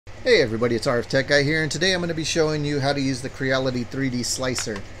Hey everybody, it's RF Tech Guy here, and today I'm going to be showing you how to use the Creality 3D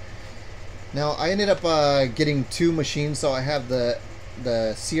slicer. Now, I ended up getting two machines, so I have the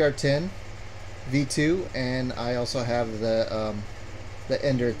CR10 V2, and I also have the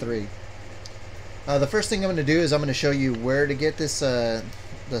Ender 3. The first thing I'm going to do is I'm going to show you where to get this the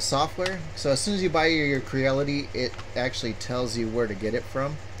software. So as soon as you buy your Creality, it actually tells you where to get it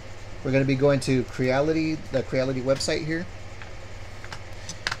from. We're going to be going to Creality, the Creality website here.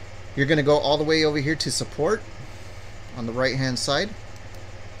 You're going to go all the way over here to support on the right hand side.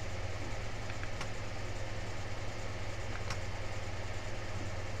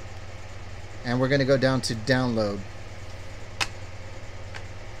 And we're going to go down to download.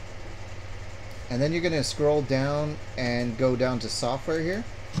 And then you're going to scroll down and go down to software here.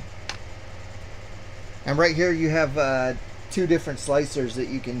 And right here you have two different slicers that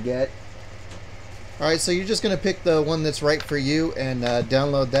you can get. Alright, so you're just going to pick the one that's right for you and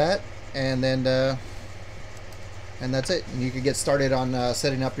download that, and then and that's it. And you can get started on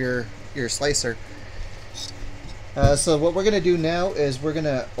setting up your slicer. So what we're going to do now is we're going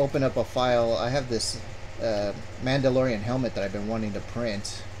to open up a file. I have this Mandalorian helmet that I've been wanting to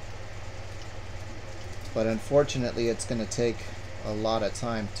print, but unfortunately it's going to take a lot of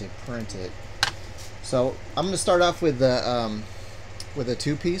time to print it. So I'm going to start off with a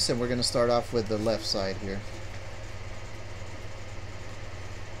two-piece, and we're going to start off with the left side here.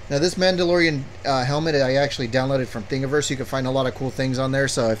 Now this Mandalorian helmet I actually downloaded from Thingiverse. You can find a lot of cool things on there,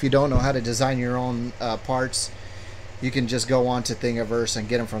 so if you don't know how to design your own parts, you can just go on to Thingiverse and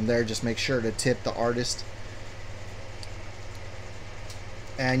get them from there. Just make sure to tip the artist,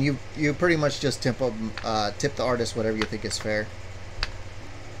 and you pretty much just tip the artist whatever you think is fair.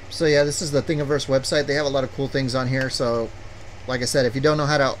 So yeah, this is the Thingiverse website. They have a lot of cool things on here, so like I said, if you don't know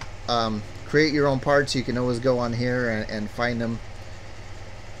how to create your own parts, you can always go on here and find them.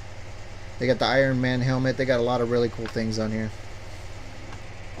 They got the Iron Man helmet. They got a lot of really cool things on here.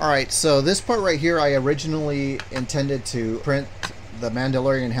 Alright, so this part right here, I originally intended to print the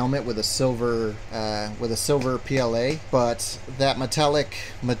Mandalorian helmet with a silver PLA, but that metallic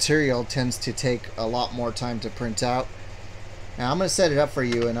material tends to take a lot more time to print out. Now I'm going to set it up for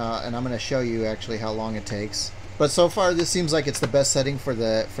you, and I'm going to show you actually how long it takes. But so far, this seems like it's the best setting for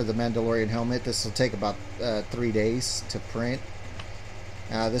the Mandalorian helmet. This will take about 3 days to print.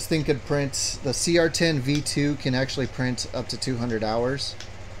 This thing could print, the CR10 V2 can actually print up to 200 hours.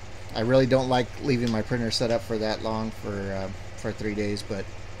 I really don't like leaving my printer set up for that long, for 3 days, but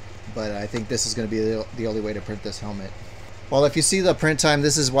I think this is going to be the only way to print this helmet. Well, if you see the print time,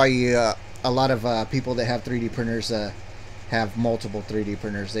 this is why a lot of people that have 3D printers have multiple 3D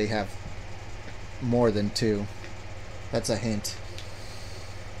printers. They have more than two. That's a hint.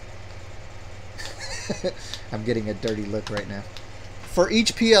 I'm getting a dirty look right now. For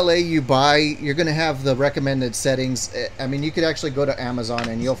each PLA you buy, you're going to have the recommended settings. I mean, you could actually go to Amazon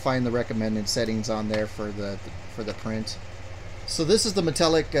and you'll find the recommended settings on there for the print. So this is the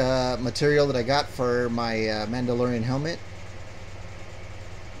metallic material that I got for my Mandalorian helmet.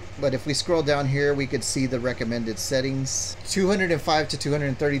 But if we scroll down here, we could see the recommended settings. 205 to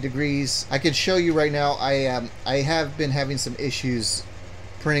 230 degrees. I could show you right now, I have been having some issues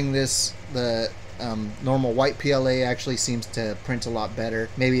printing this. The normal white PLA actually seems to print a lot better.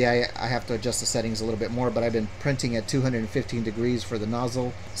 Maybe I have to adjust the settings a little bit more, but I've been printing at 215 degrees for the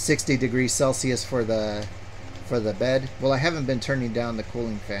nozzle, 60 degrees Celsius for the bed. Well, I haven't been turning down the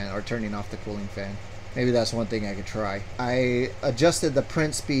cooling fan, or turning off the cooling fan. Maybe that's one thing I could try. I adjusted the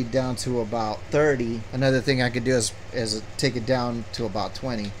print speed down to about 30. Another thing I could do is take it down to about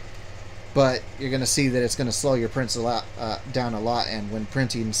 20. But you're going to see that it's going to slow your prints down a lot. And when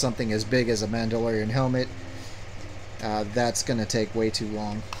printing something as big as a Mandalorian helmet, that's going to take way too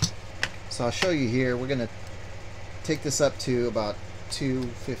long. So I'll show you here. We're going to take this up to about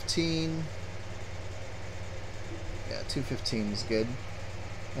 215. Yeah, 215 is good.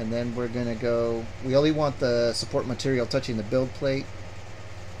 And then we're going to go, we only want the support material touching the build plate.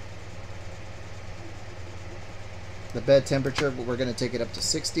 The bed temperature, but we're going to take it up to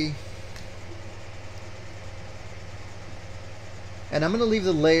 60. And I'm going to leave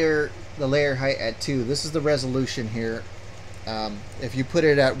the layer height at 2. This is the resolution here. If you put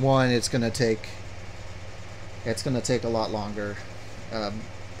it at 1, it's going to take a lot longer.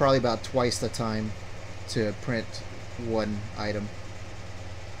 Probably about twice the time to print one item.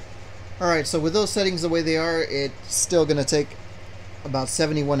 Alright, so with those settings the way they are, it's still going to take about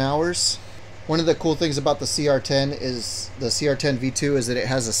 71 hours. One of the cool things about the CR10 is the CR10 V2 is that it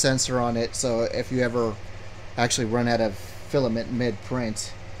has a sensor on it, so if you ever actually run out of filament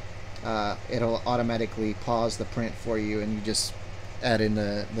mid-print, it'll automatically pause the print for you, and you just add in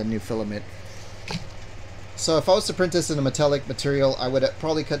the new filament. So if I was to print this in a metallic material, I would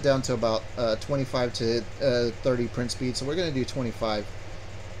probably cut down to about 25 to 30 print speed. So we're going to do 25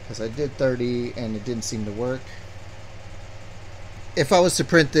 because I did 30 and it didn't seem to work. If I was to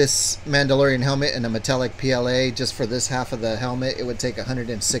print this Mandalorian helmet in a metallic PLA just for this half of the helmet, it would take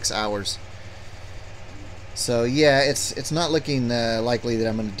 106 hours. So yeah, it's not looking likely that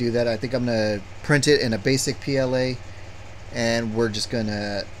I'm going to do that. I think I'm going to print it in a basic PLA, and we're just going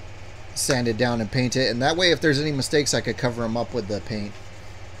to sand it down and paint it. And that way, if there's any mistakes, I could cover them up with the paint.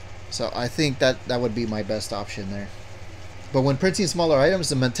 So I think that would be my best option there. But when printing smaller items,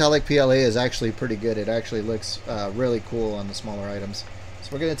 the metallic PLA is actually pretty good. It actually looks really cool on the smaller items.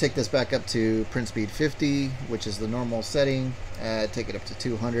 So we're going to take this back up to print speed 50, which is the normal setting. Take it up to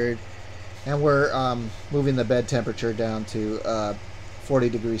 200. And we're moving the bed temperature down to 40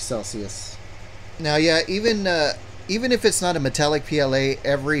 degrees Celsius. Now, yeah, even if it's not a metallic PLA,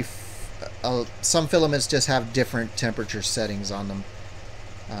 some filaments just have different temperature settings on them.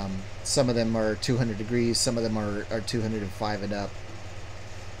 Some of them are 200 degrees, some of them are 205 and up.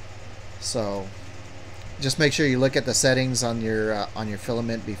 So just make sure you look at the settings on your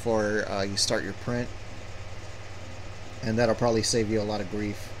filament before you start your print, and that'll probably save you a lot of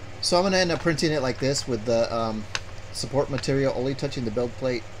grief. So I'm going to end up printing it like this with the support material only touching the build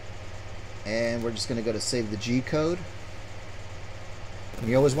plate, and we're just going to go to save the G code. And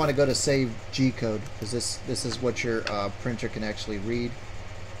you always want to go to save G code because this is what your printer can actually read.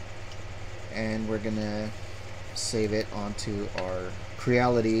 And we're going to save it onto our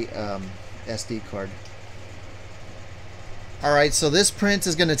Creality SD card. Alright, so this print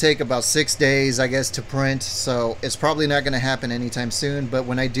is going to take about 6 days, I guess, to print, so it's probably not going to happen anytime soon, but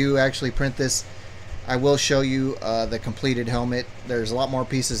when I do actually print this, I will show you the completed helmet. There's a lot more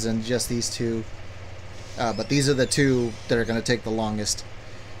pieces than just these two, but these are the two that are going to take the longest.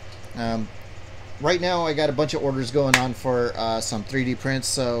 Right now I got a bunch of orders going on for some 3D prints,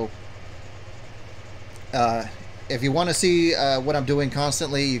 so if you want to see what I'm doing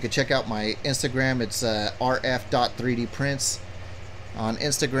constantly, you can check out my Instagram. It's rf.3dprints on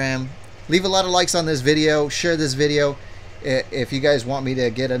Instagram. Leave a lot of likes on this video. Share this video if you guys want me to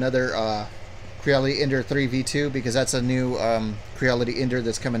get another Creality Ender 3 V2, because that's a new Creality Ender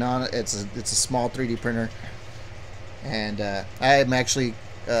that's coming on. It's a small 3D printer, and I actually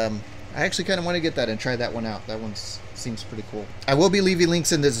kind of want to get that and try that one out. That one seems pretty cool. I will be leaving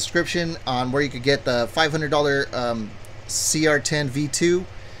links in the description on where you could get the $500 CR10 V2.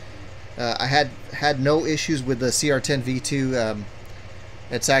 I had no issues with the CR10 V2.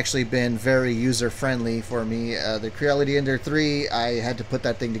 It's actually been very user-friendly for me. The Creality Ender 3, I had to put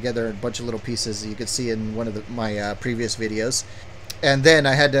that thing together in a bunch of little pieces you could see in one of my previous videos. And then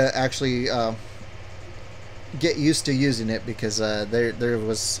I had to actually get used to using it because there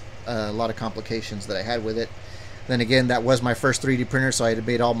was a lot of complications that I had with it. Then again, that was my first 3D printer, so I had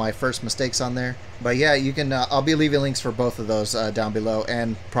made all my first mistakes on there. But yeah, you can. I'll be leaving links for both of those down below,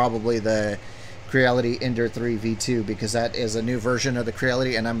 and probably the Creality Ender 3 V2, because that is a new version of the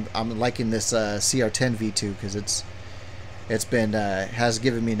Creality, and I'm liking this CR10 V2 because it's been has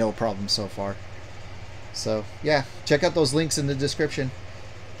given me no problems so far. So yeah, check out those links in the description,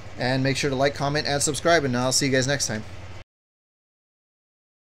 and make sure to like, comment, and subscribe, and I'll see you guys next time.